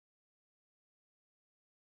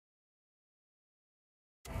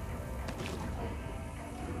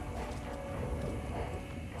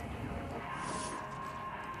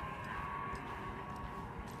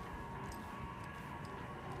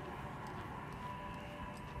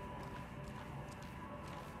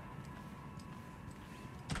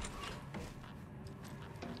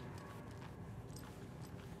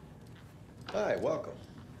Hi, welcome.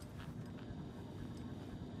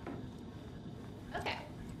 Okay,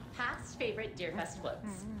 past favorite Deerfest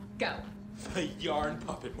floats. Go. The yarn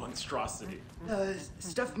puppet monstrosity.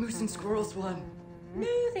 Stuffed moose and squirrels one. No,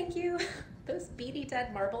 thank you. Those beady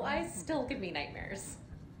dead marble eyes still give me nightmares.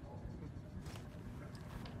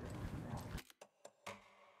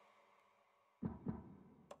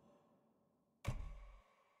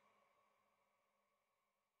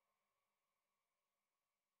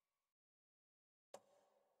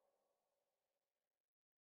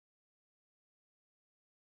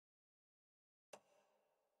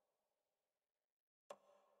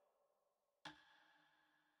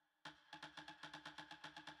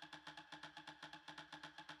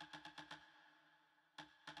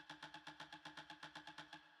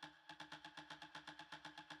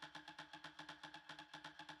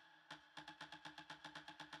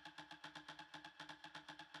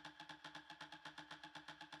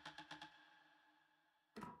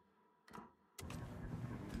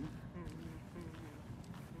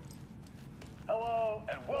 Hello,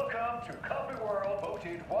 and welcome to Coffee World,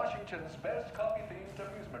 voted Washington's best coffee-themed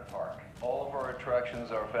amusement park. All of our attractions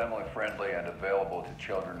are family-friendly and available to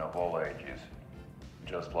children of all ages,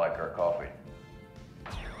 just like our coffee.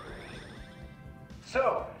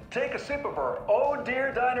 So, take a sip of our Oh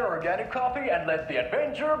Dear Diner organic coffee and let the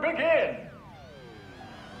adventure begin!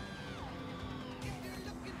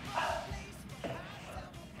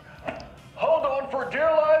 Hold on for dear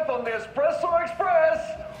life on the Espresso Express!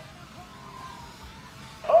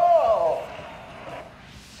 Oh!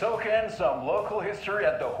 Soak in some local history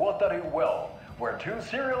at the WATERY well, where two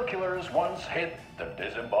serial killers once hid the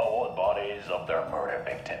disemboweled bodies of their murder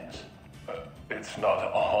victims. It's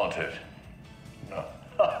not haunted. No.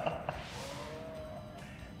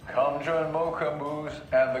 Come join Mocha Moose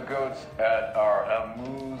and the goats at our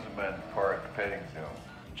amusement park petting zoo.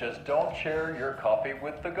 Just don't share your coffee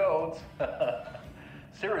with the goats.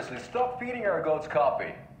 Seriously, stop feeding our goats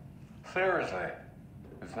coffee. Seriously.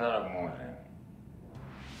 It's not amusing.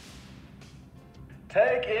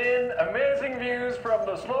 Take in amazing views from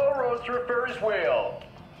the Slow Roaster Ferris wheel.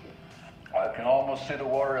 I can almost see the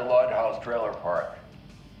Watery Lighthouse trailer park.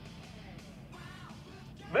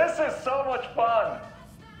 This is so much fun.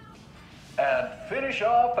 And finish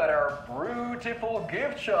off at our beautiful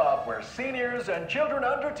gift shop where seniors and children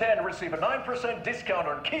under 10 receive a 9% discount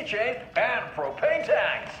on keychain and propane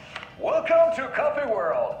tanks. Welcome to Coffee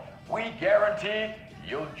World. We guarantee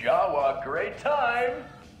you'll jaw a great time.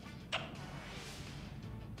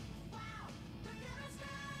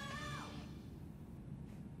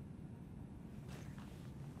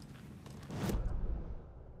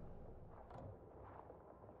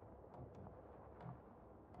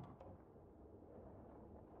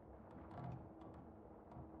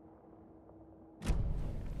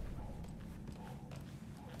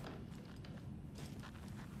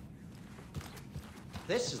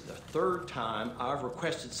 This is the third time I've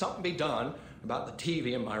requested something be done about the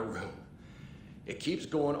TV in my room. It keeps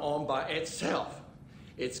going on by itself.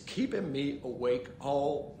 It's keeping me awake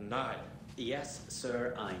all night. Yes,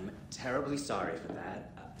 sir, I'm terribly sorry for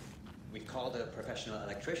that. We've called a professional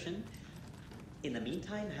electrician. In the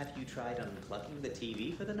meantime, have you tried unplugging the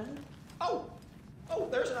TV for the night? Oh,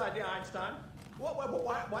 there's an idea, Einstein.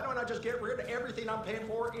 Why don't I just get rid of everything I'm paying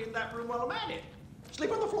for in that room while I'm at it?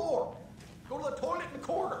 Sleep on the floor. Go to the toilet in the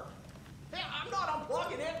corner. Hey, I'm not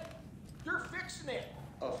unplugging it. You're fixing it.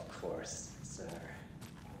 Of course, sir.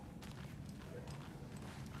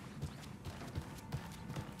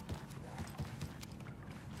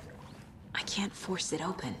 I can't force it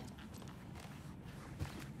open.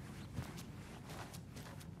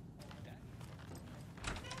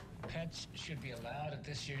 Pets should be allowed at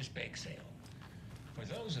this year's bake sale. For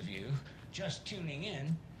those of you just tuning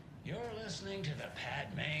in, you're listening to the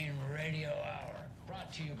Pat Maine Radio Hour,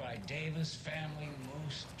 brought to you by Davis Family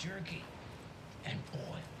Moose Jerky. And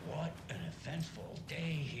boy, what an eventful day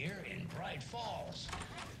here in Bright Falls.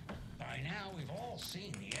 By now, we've all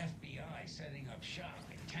seen the FBI setting up shop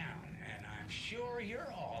in town, and I'm sure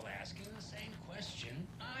you're all asking the same question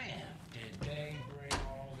I am. Did they bring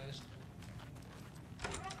all this?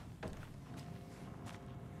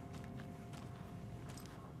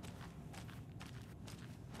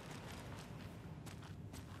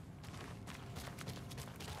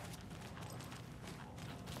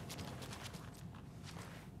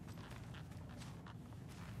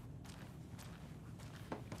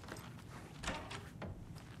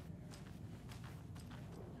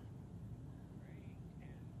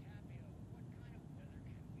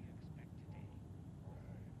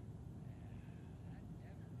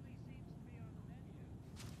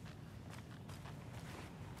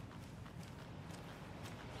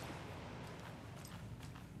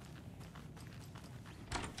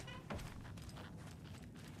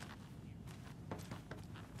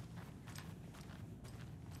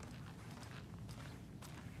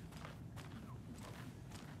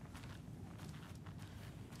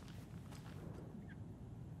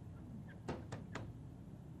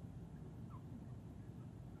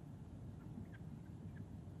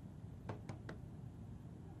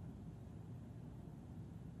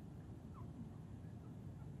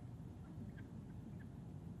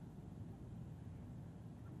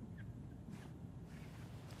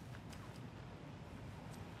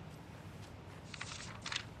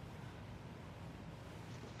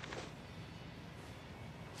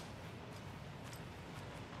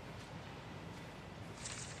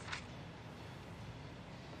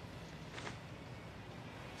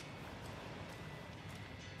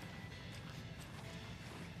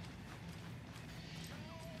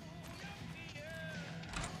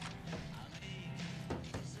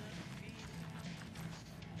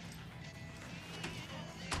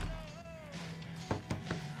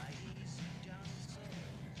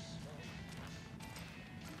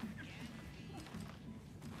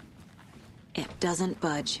 doesn't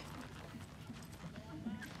budge.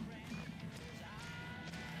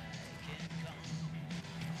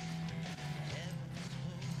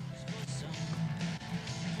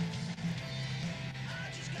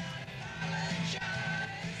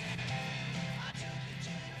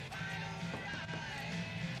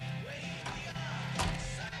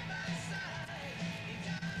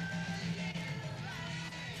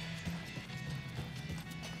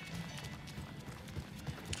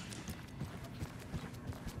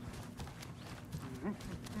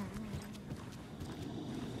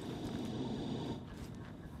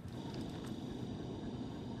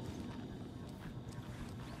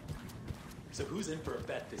 So who's in for a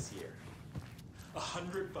bet this year?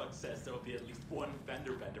 $100 says there'll be at least one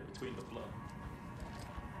fender bender between the flow.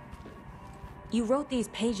 You wrote these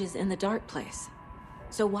pages in the dark place.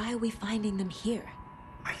 So why are we finding them here?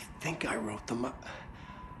 I think I wrote them up.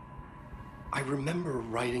 I remember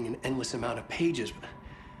writing an endless amount of pages, but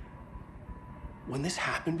when this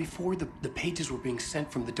happened before, the pages were being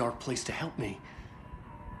sent from the dark place to help me.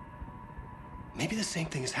 Maybe the same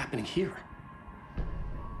thing is happening here.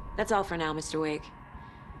 That's all for now, Mr. Wake.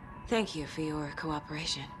 Thank you for your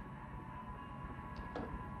cooperation.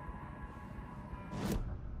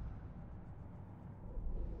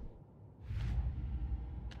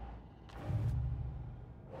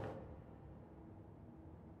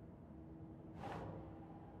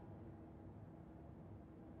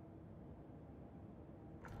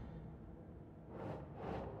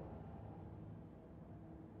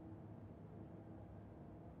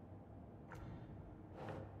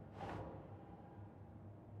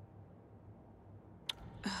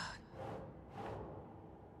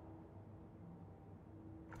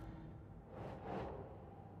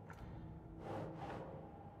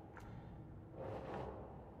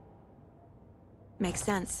 Makes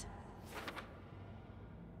sense.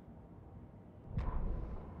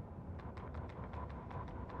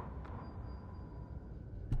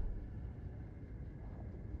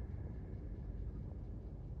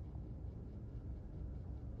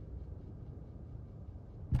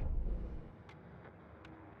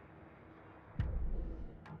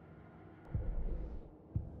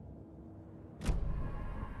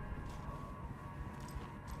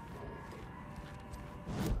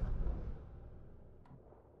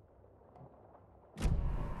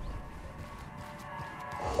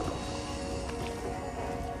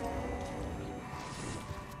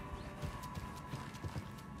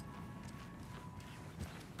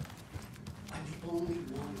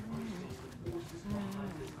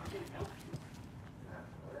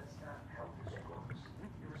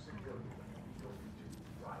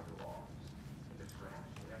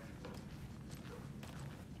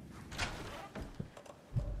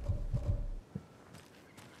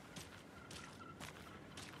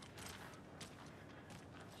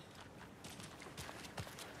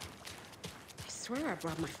 I swear I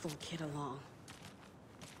brought my full kit along.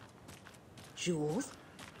 Jules,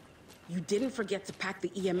 you didn't forget to pack the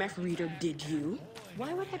EMF reader, did you?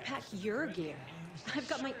 Why would I pack your gear? I've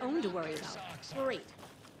got my own to worry about. Great.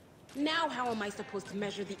 Now how am I supposed to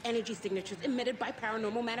measure the energy signatures emitted by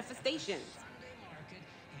paranormal manifestations? Sunday market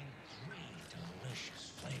in 3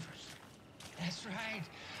 delicious flavors. That's right.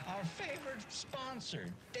 Our favorite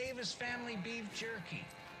sponsor, Davis Family Beef Jerky,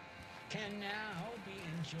 can now be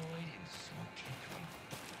enjoyed in smoky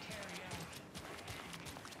teriyaki.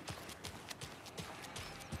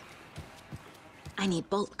 I need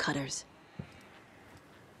bolt cutters.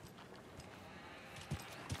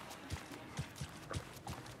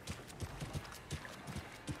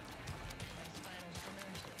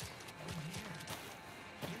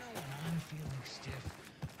 You know, when I'm feeling stiff,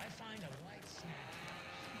 I find a light snack.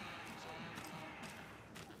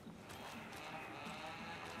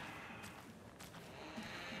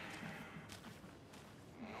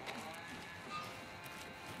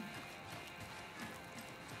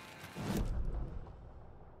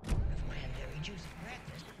 Cranberry juice at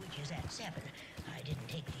breakfast, which is at 7. I didn't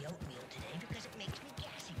take the oatmeal today because it makes me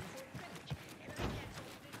gassy before cribbage. And I can't...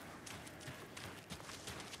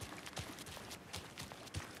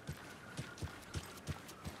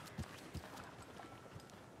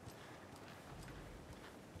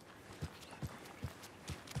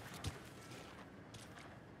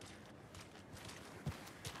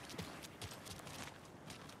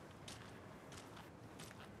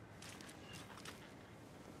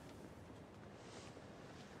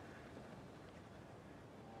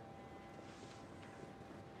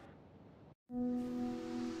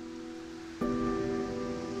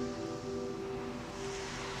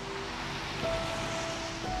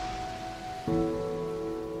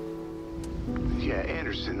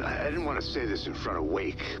 Anderson, I didn't want to say this in front of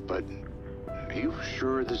Wake, but are you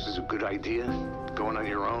sure this is a good idea? Going on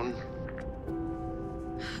your own?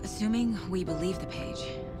 Assuming we believe the page,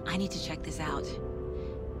 I need to check this out.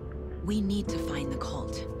 We need to find the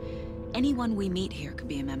cult. Anyone we meet here could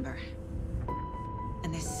be a member.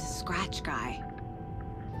 And this Scratch guy.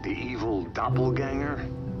 The evil doppelganger?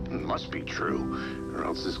 Must be true, or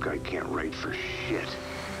else this guy can't write for shit.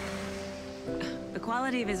 The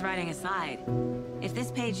quality of his writing aside, if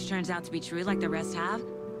this page turns out to be true like the rest have,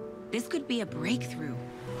 this could be a breakthrough.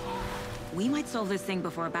 We might solve this thing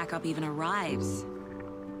before backup even arrives.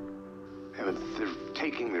 Yeah, but they're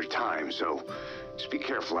taking their time, so just be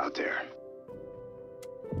careful out there.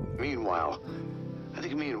 Meanwhile, I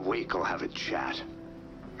think me and Wake will have a chat.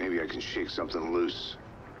 Maybe I can shake something loose.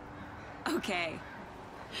 Okay.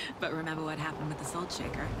 But remember what happened with the salt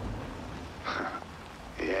shaker?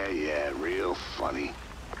 Yeah, real funny.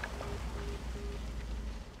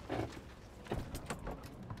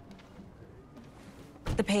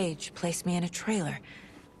 The page placed me in a trailer,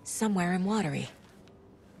 somewhere in Watery.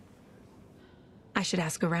 I should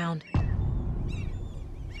ask around.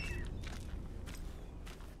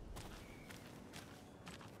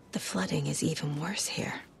 The flooding is even worse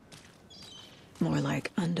here. More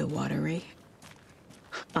like underwatery.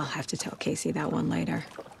 I'll have to tell Casey that one later.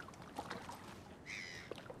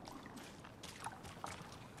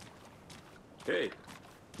 Hey,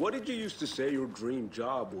 what did you used to say your dream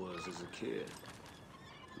job was as a kid?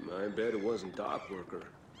 I bet it wasn't dock worker.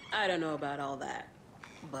 I don't know about all that,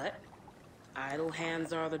 but idle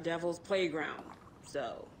hands are the devil's playground,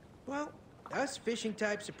 so... Well, us fishing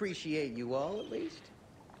types appreciate you all, at least.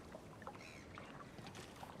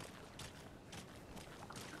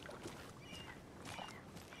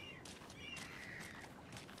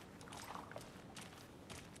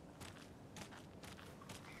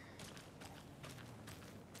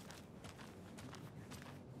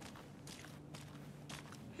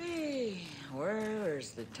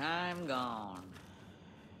 Where's the time gone?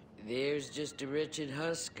 There's just a wretched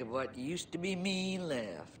husk of what used to be me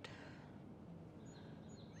left.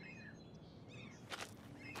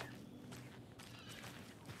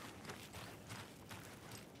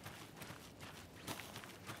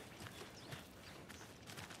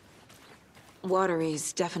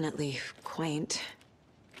 Watery's definitely quaint.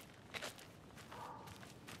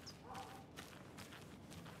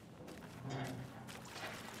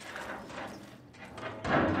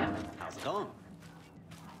 How's it going?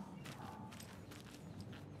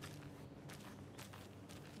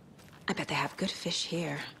 I bet they have good fish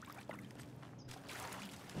here.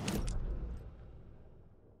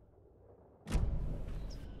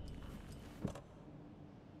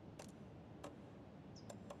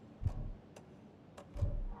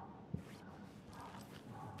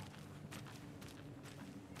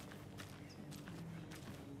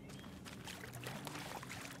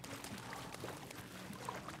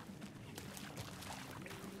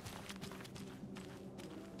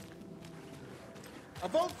 A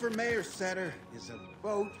vote for Mayor Setter is a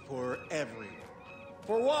vote for everyone.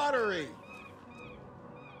 For Watery!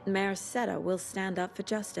 Mayor Seta will stand up for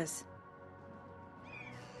justice.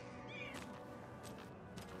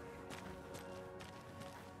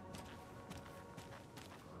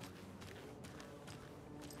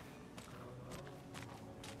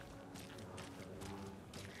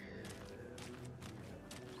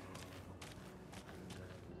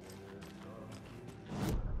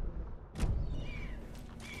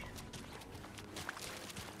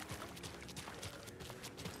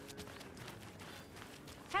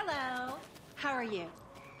 Hello. How are you?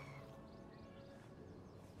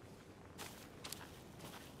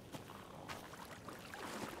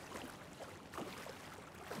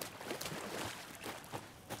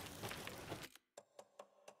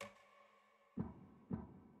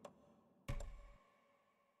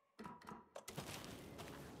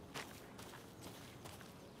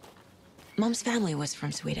 Mom's family was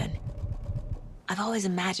from Sweden. I've always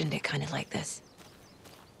imagined it kind of like this.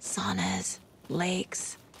 Saunas,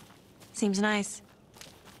 lakes. Seems nice.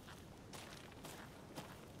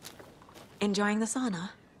 Enjoying the sauna?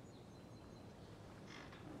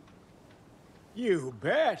 You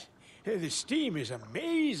bet. The steam is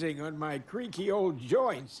amazing on my creaky old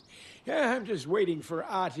joints. Yeah, I'm just waiting for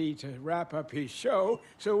Ati to wrap up his show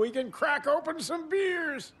so we can crack open some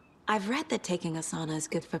beers. I've read that taking a sauna is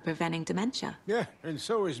good for preventing dementia. Yeah, and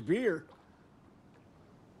so is beer.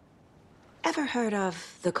 Ever heard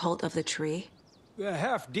of the cult of the tree? The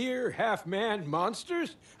half-deer, half-man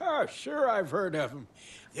monsters? Oh, sure, I've heard of them.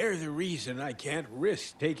 They're the reason I can't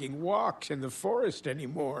risk taking walks in the forest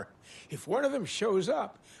anymore. If one of them shows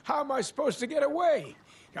up, how am I supposed to get away?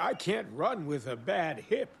 I can't run with a bad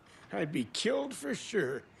hip. I'd be killed for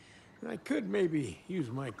sure. I could maybe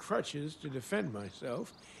use my crutches to defend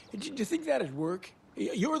myself. Do you think that'd work?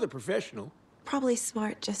 You're the professional. Probably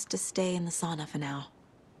smart just to stay in the sauna for now.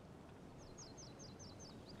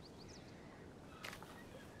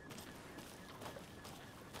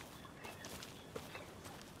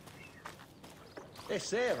 They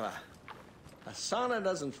say if a sauna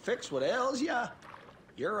doesn't fix what ails ya,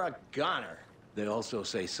 you're a goner. They also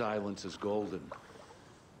say silence is golden.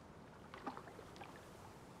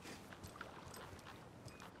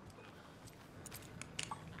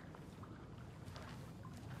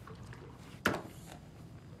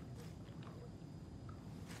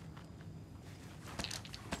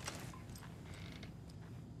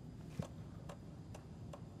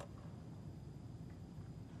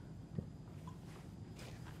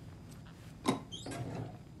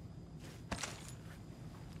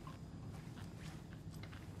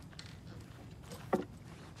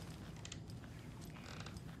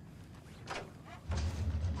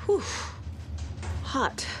 Whew.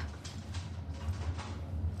 Hot.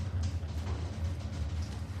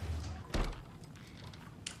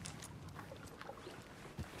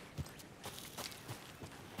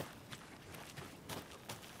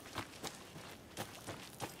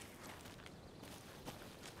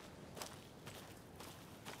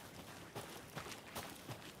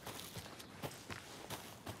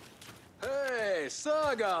 Hey,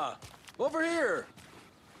 Saga! Over here!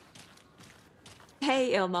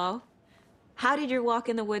 Hey, Ilmo. How did your walk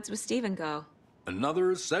in the woods with Steven go?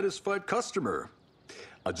 Another satisfied customer.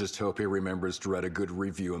 I just hope he remembers to write a good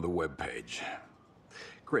review on the webpage.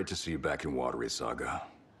 Great to see you back in WATERY, Saga.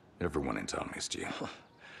 Everyone in town missed you.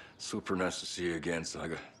 Super nice to see you again,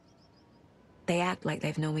 Saga. They act like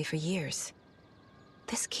they've known me for years.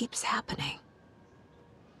 This keeps happening.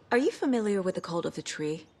 Are you familiar with the cult of the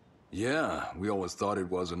tree? Yeah, we always thought it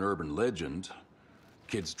was an urban legend.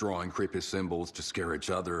 Kids drawing creepy symbols to scare each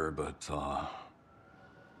other, but,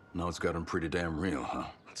 now it's gotten pretty damn real, huh?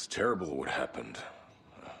 It's terrible what happened.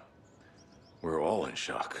 We're all in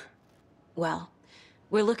shock. Well,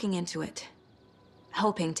 we're looking into it.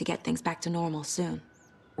 Hoping to get things back to normal soon.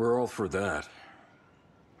 We're all for that.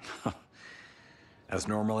 As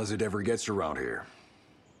normal as it ever gets around here.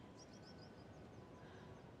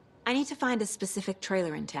 I need to find a specific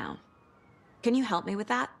trailer in town. Can you help me with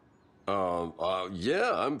that?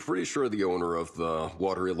 Yeah, I'm pretty sure the owner of the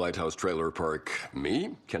WATERY Lighthouse Trailer Park,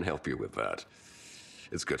 me, can help you with that.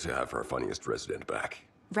 It's good to have our funniest resident back.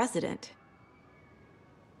 Resident?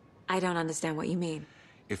 I don't understand what you mean.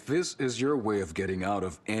 If this is your way of getting out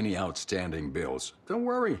of any outstanding bills, don't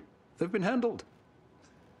worry. They've been handled.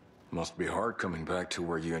 Must be hard coming back to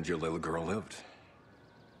where you and your little girl lived.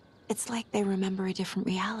 It's like they remember a different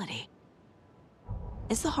reality.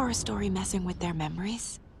 Is the horror story messing with their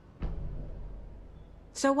memories?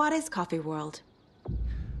 So what is Coffee World?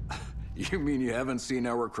 You mean you haven't seen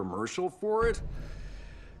our commercial for it?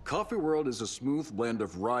 Coffee World is a smooth blend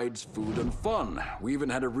of rides, food, and fun. We even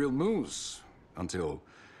had a real moose. Until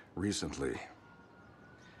recently.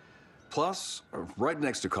 Plus, right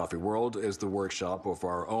next to Coffee World is the workshop of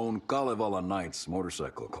our own Kalevala Knights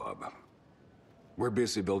Motorcycle Club. We're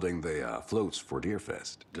busy building the floats for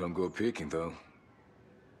Deerfest. Don't go peeking, though.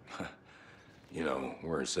 You know,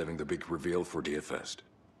 we're saving the big reveal for Deerfest.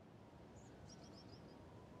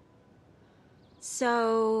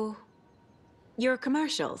 So... your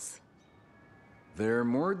commercials? They're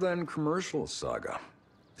more than commercials, Saga.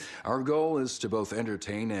 Our goal is to both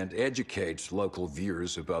entertain and educate local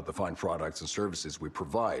viewers about the fine products and services we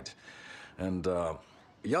provide. And,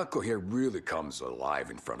 Yako here really comes alive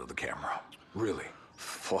in front of the camera. Really.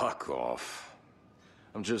 Fuck off.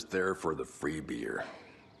 I'm just there for the free beer.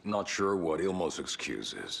 Not sure what Ilmo's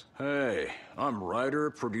excuse is. Hey, I'm writer,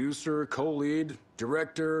 producer, co-lead,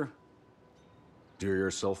 director. Do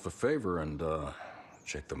yourself a favor and,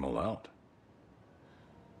 check them all out.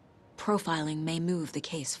 Profiling may move the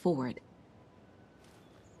case forward.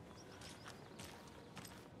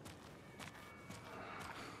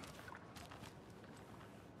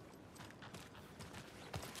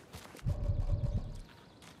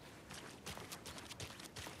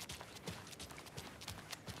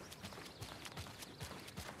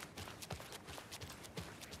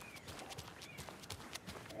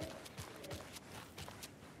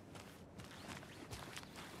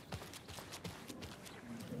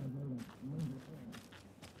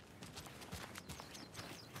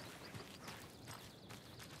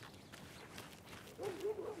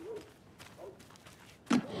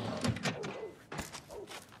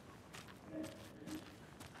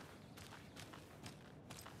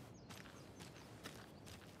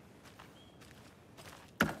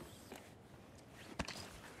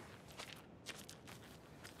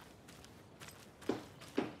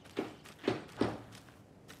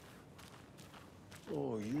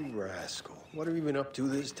 Oh, you rascal. What have you been up to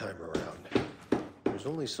this time around? There's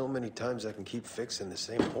only so many times I can keep fixing the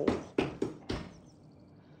same hole.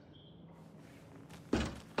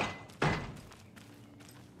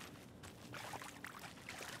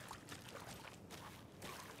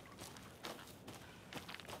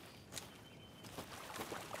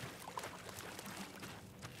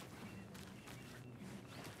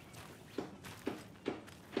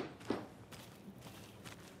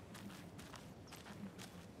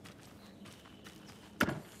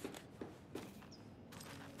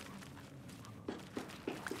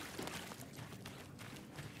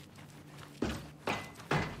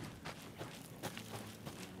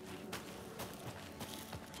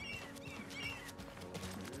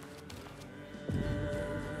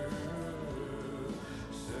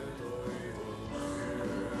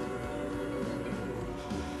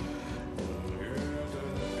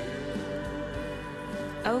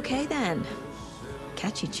 Okay then.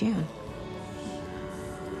 Catchy tune.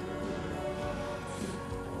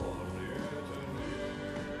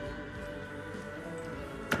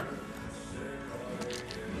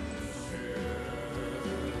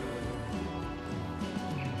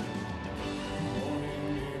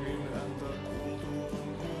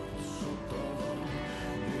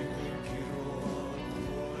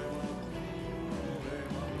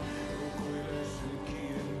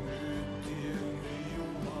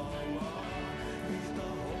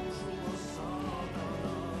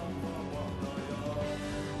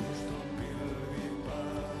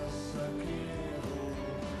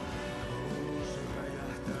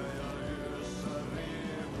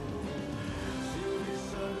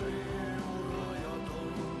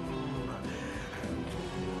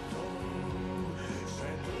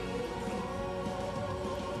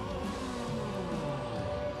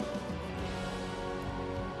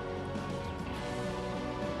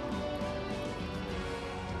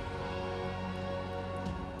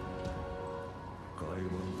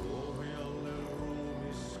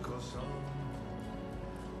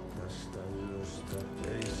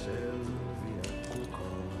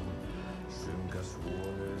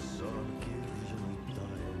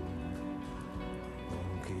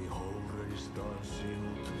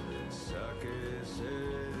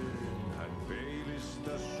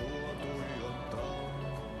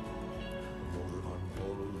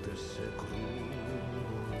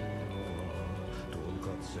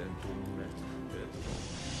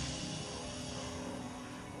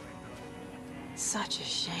 Such a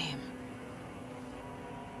shame.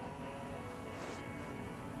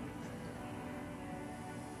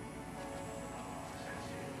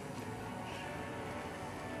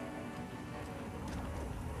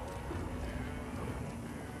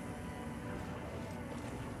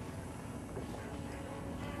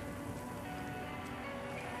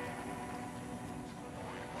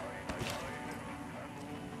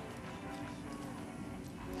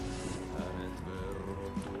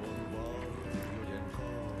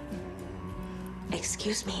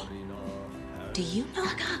 Excuse me. Do you know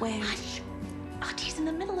where... Hush! Artie's in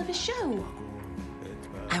the middle of his show.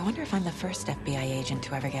 I wonder if I'm the first FBI agent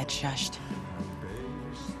to ever get shushed.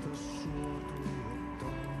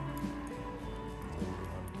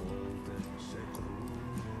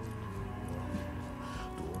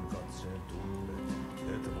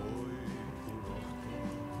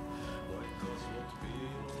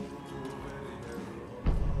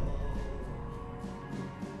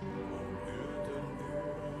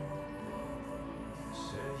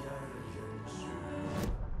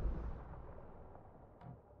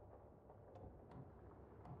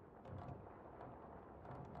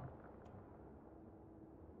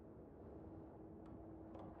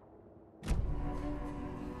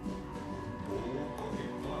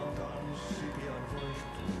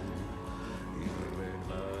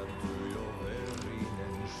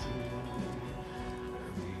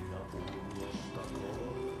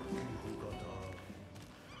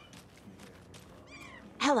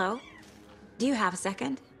 Hello. Do you have a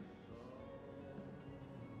second?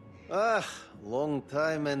 Ah, long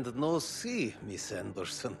time and no see, Miss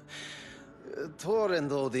Anderson. Thor and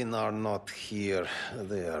Odin are not here.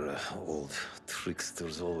 They are old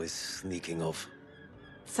tricksters always sneaking off.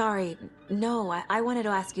 Sorry. No, I wanted to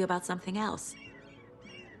ask you about something else.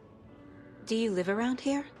 Do you live around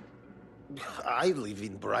here? I live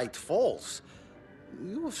in Bright Falls.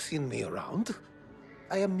 You've seen me around.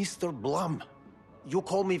 I am Mr. Blum. You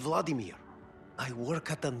call me Vladimir. I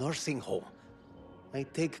work at a nursing home. I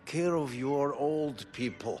take care of your old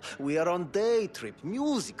people. We are on day trip,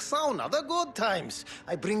 music, sauna, the good times.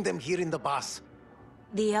 I bring them here in the bus.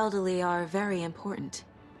 The elderly are very important.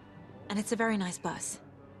 And it's a very nice bus.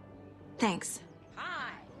 Thanks. Hi.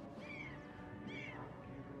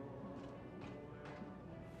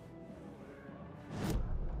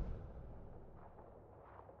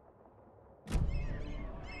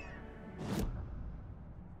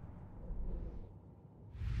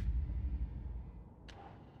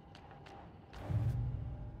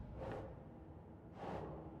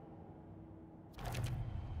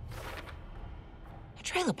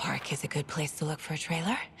 Trailer park is a good place to look for a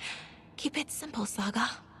trailer. Keep it simple, Saga.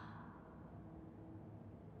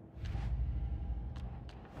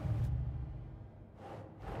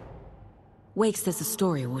 Wake says the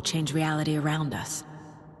story will change reality around us.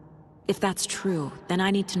 If that's true, then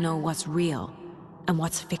I need to know what's real and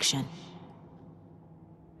what's fiction.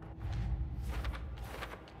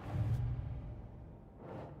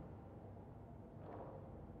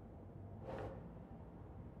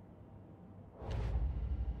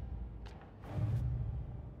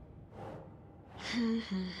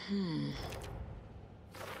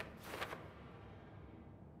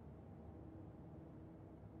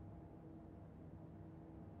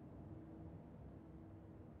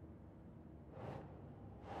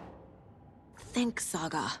 Think,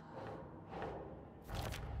 Saga.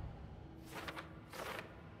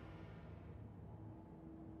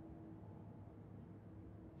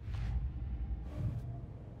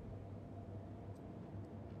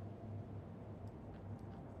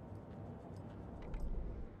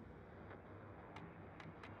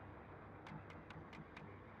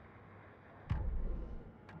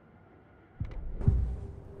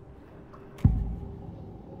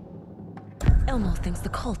 Elmo thinks the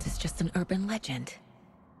cult is just an urban legend.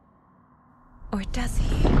 Or does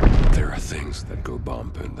he? There are things that go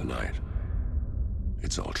bump in the night.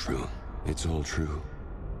 It's all true. It's all true.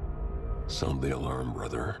 Sound the alarm,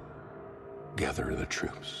 brother. Gather the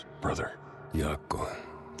troops, brother. Yako,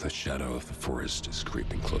 the shadow of the forest is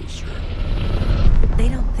creeping closer. They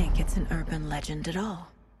don't think it's an urban legend at all.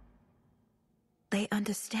 They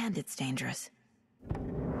understand it's dangerous.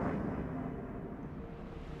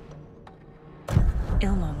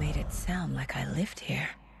 Ilmo made it sound like I lived here.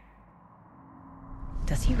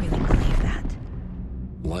 Does he really believe that?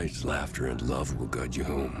 Light, laughter, and love will guide you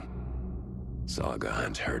home. Saga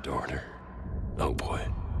and her daughter. Oh boy.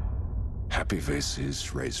 Happy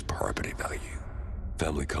faces raise property value.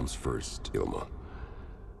 Family comes first, Ilma.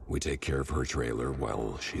 We take care of her trailer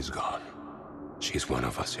while she's gone. She's one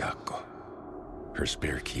of us, Yako. Her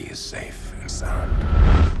spare key is safe and sound.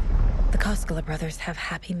 The Koskela brothers have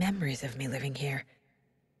happy memories of me living here.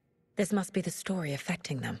 This must be the story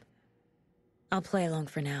affecting them. I'll play along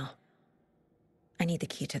for now. I need the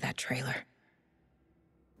key to that trailer.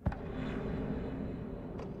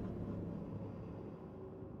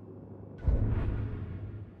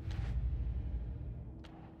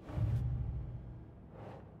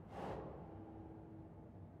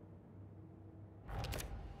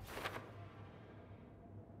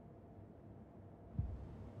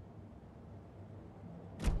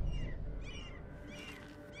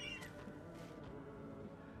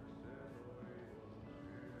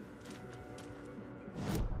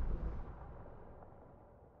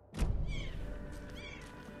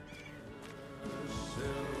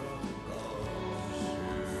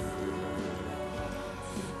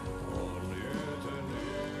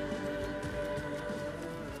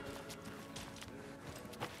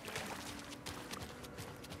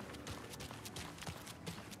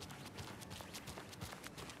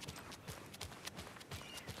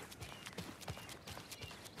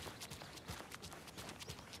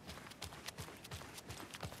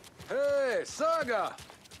 Hey, Saga!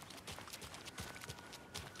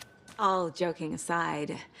 All joking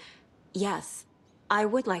aside, yes, I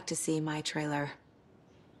would like to see my trailer.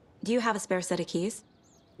 Do you have a spare set of keys?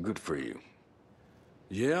 Good for you.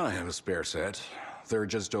 Yeah, I have a spare set. They're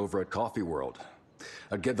just over at Coffee World.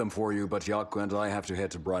 I'd get them for you, but Yako and I have to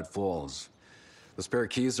head to Bright Falls. The spare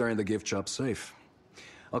keys are in the gift shop safe.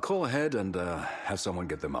 I'll call ahead and have someone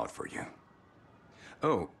get them out for you.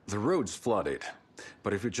 Oh, the road's flooded.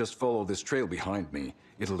 But if you just follow this trail behind me,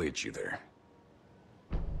 it'll lead you there.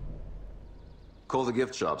 Call the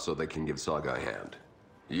gift shop so they can give Saga a hand.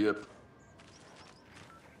 Yep.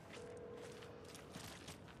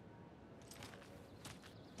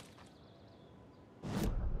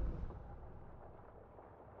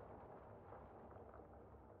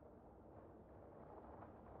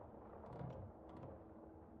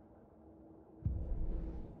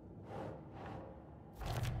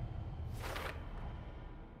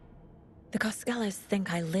 The Koskelas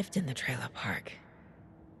think I lived in the trailer park.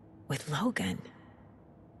 With Logan.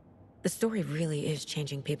 The story really is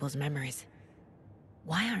changing people's memories.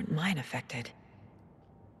 Why aren't mine affected?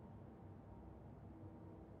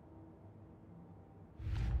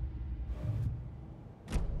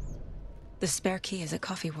 The spare key is at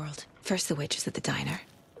Coffee World. First the witches at the diner.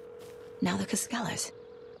 Now the Koskelas.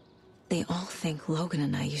 They all think Logan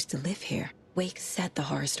and I used to live here. Wake said the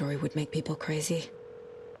horror story would make people crazy.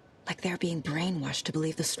 Like they're being brainwashed to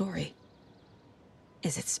believe the story.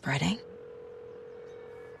 Is it spreading?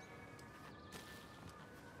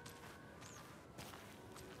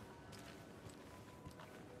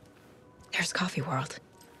 There's Coffee World.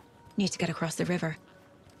 Need to get across the river.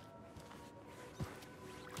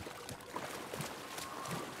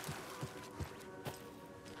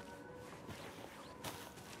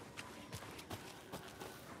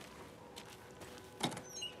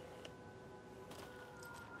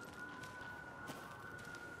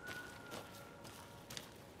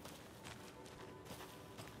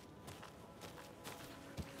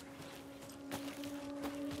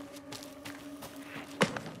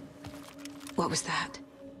 What was that?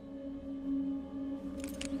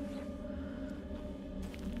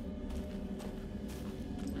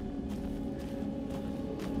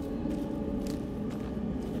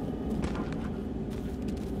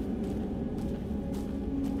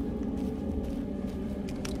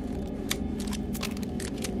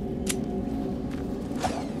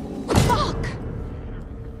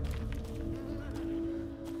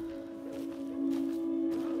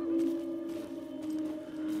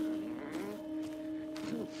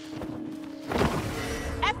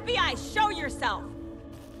 FBI, show yourself!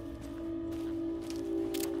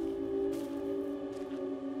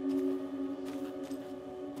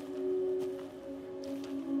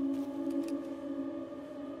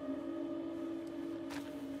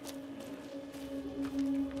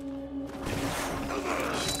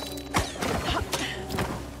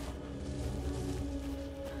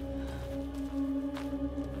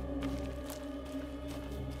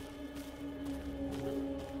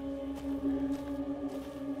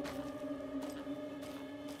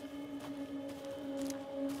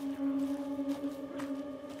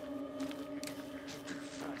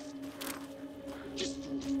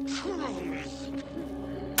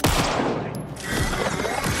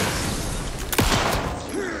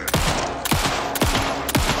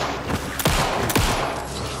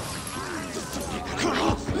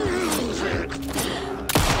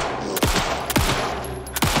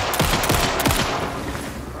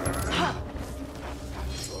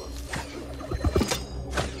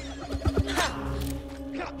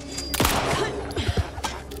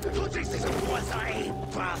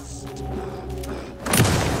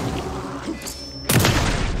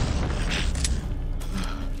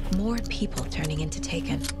 More people turning into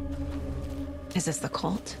Taken. Is this the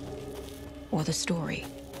cult? Or the story?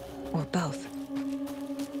 Or both?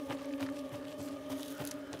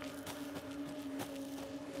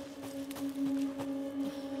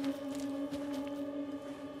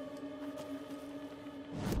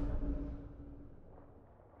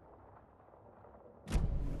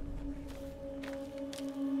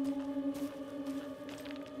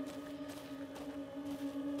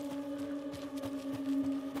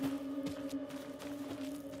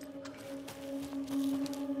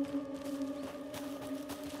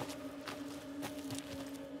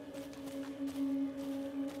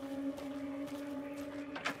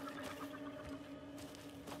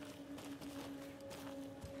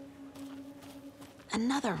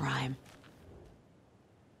 Another rhyme.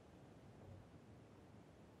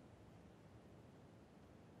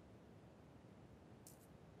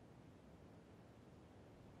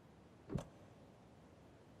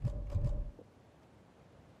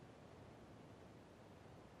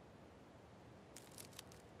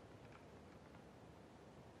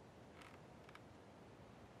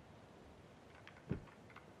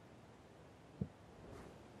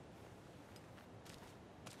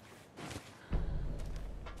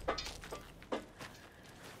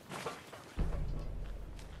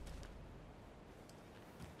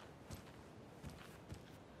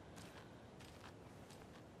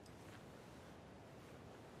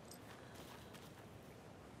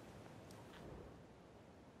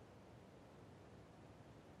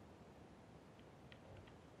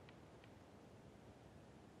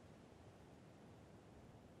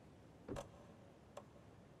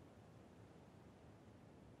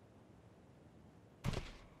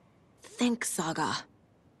 Think, Saga.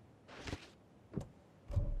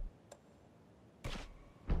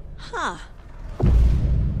 Huh.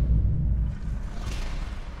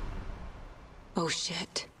 Oh,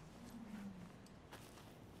 shit.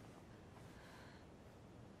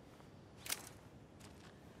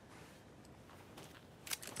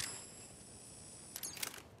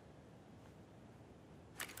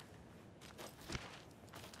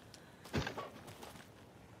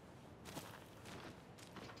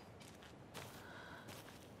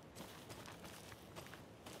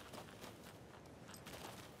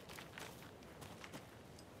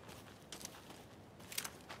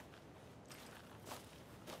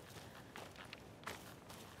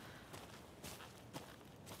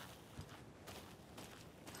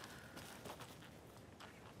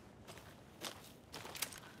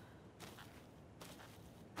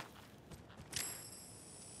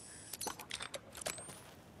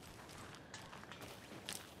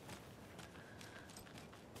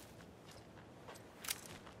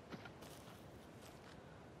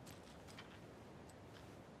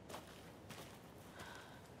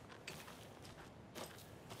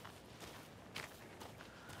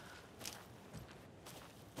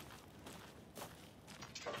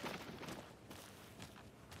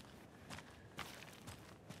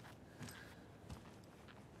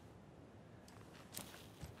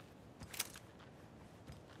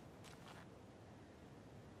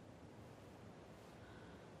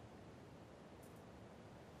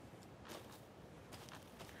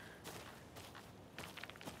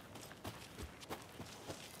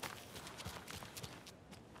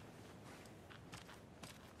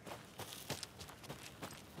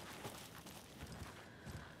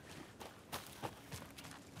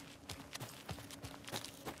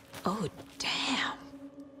 Oh, damn.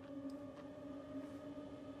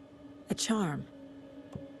 A charm.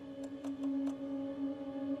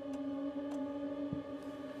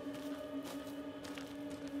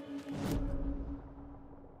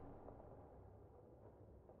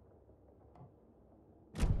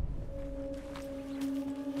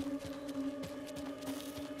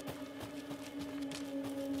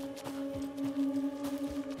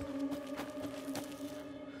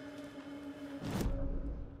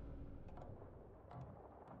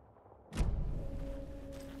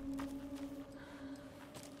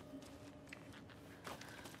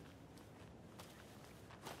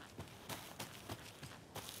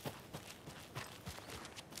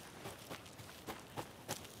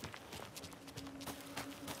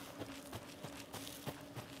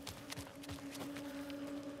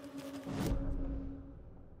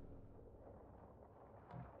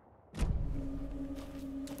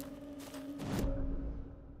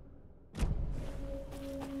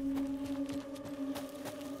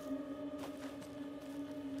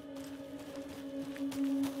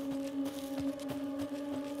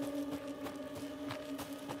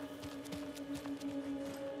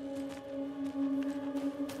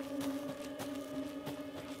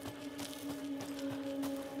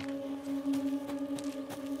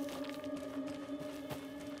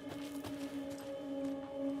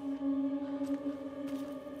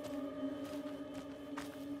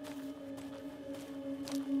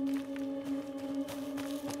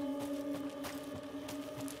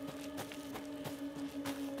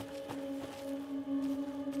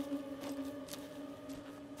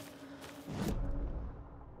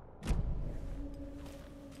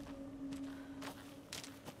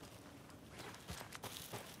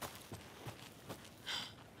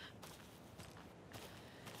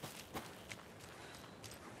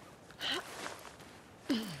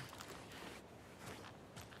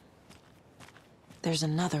 There's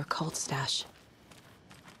another cult stash.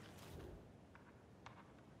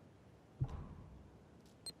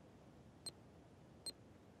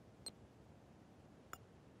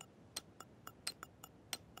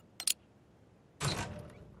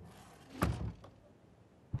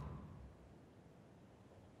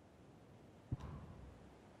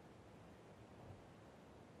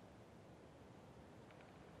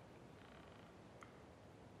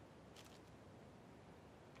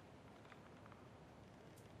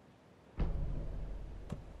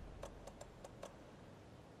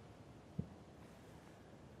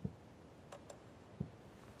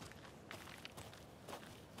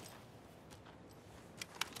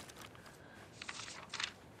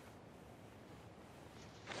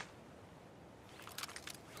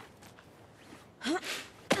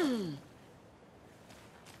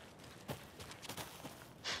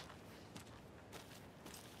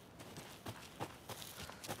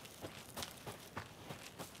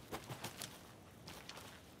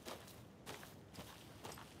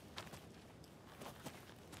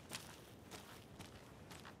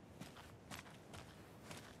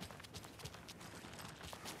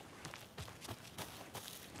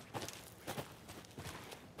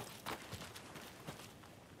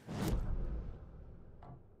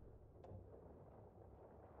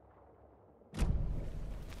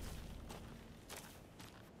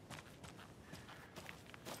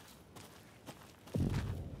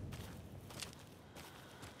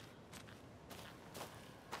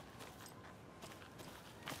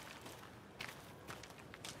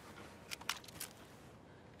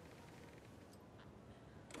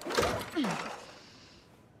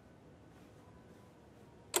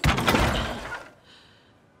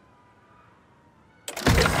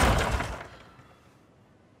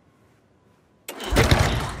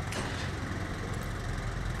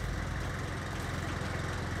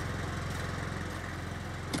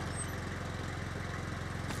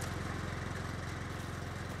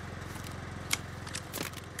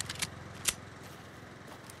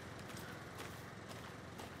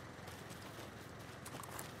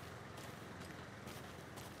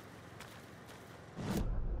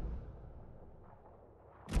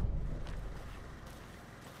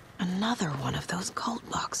 Another one of those cult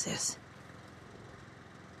boxes.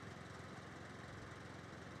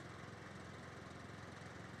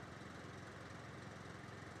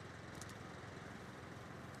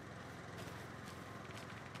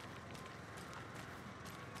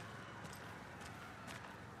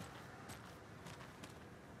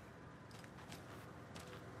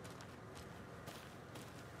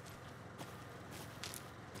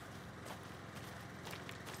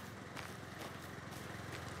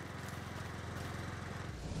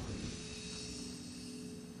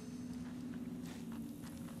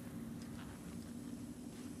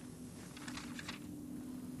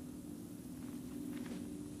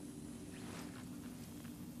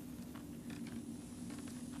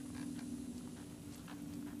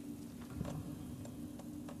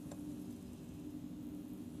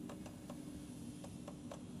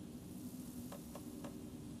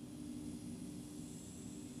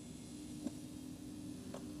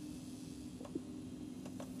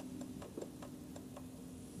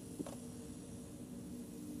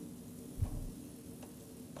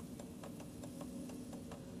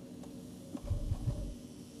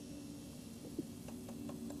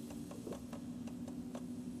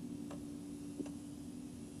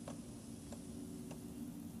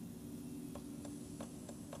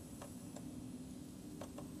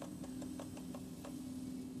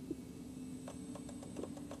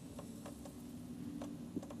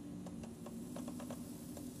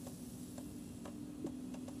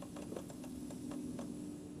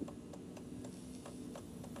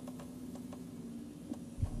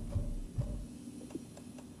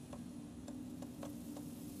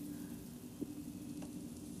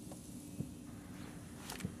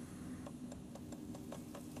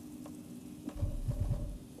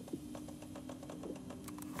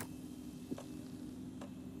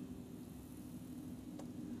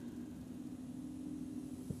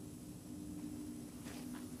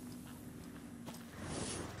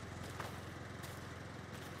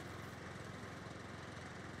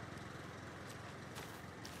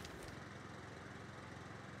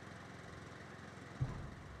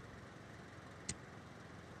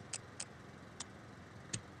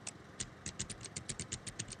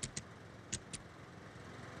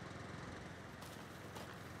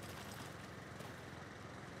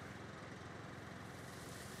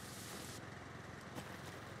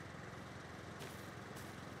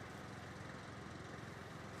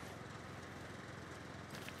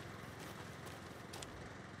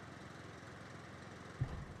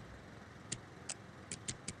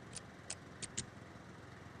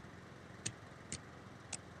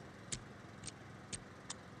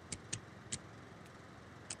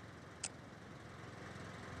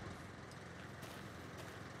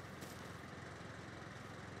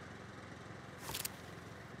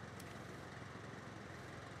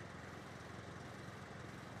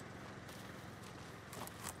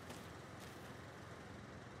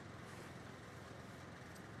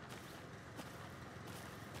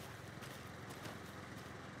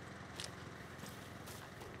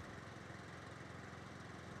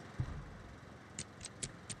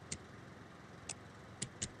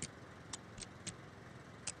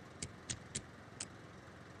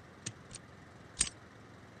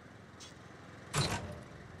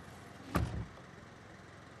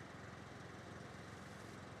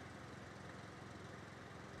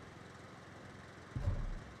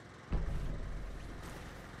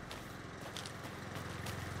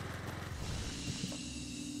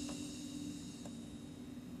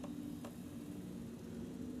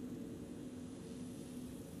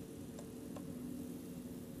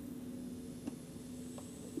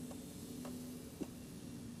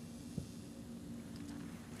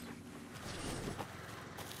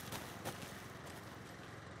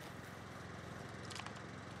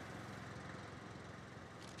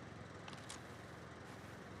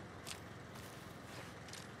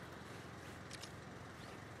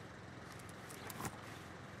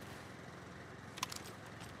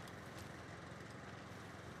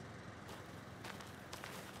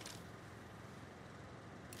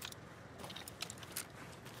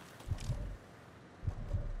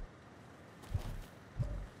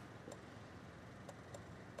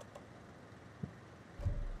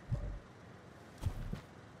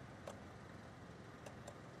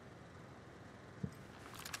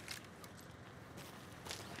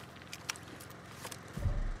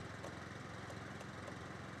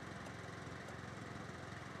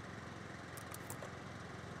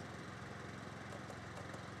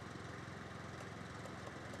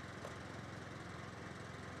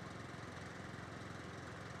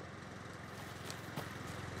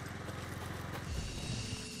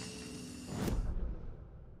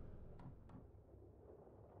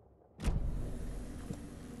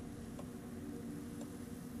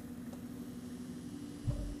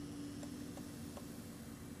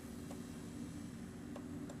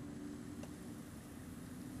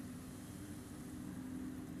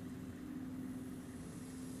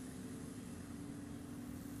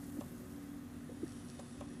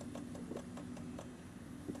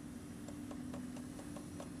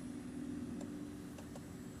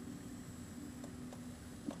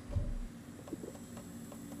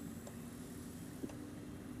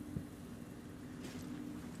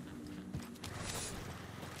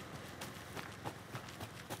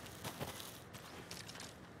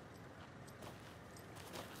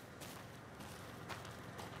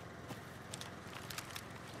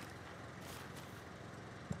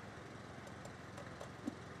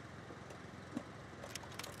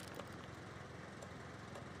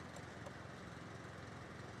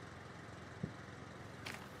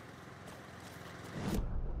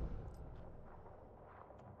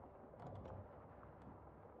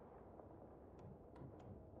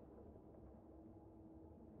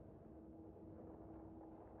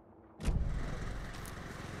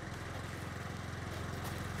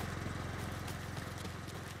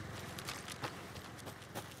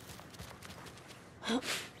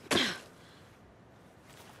 Oh.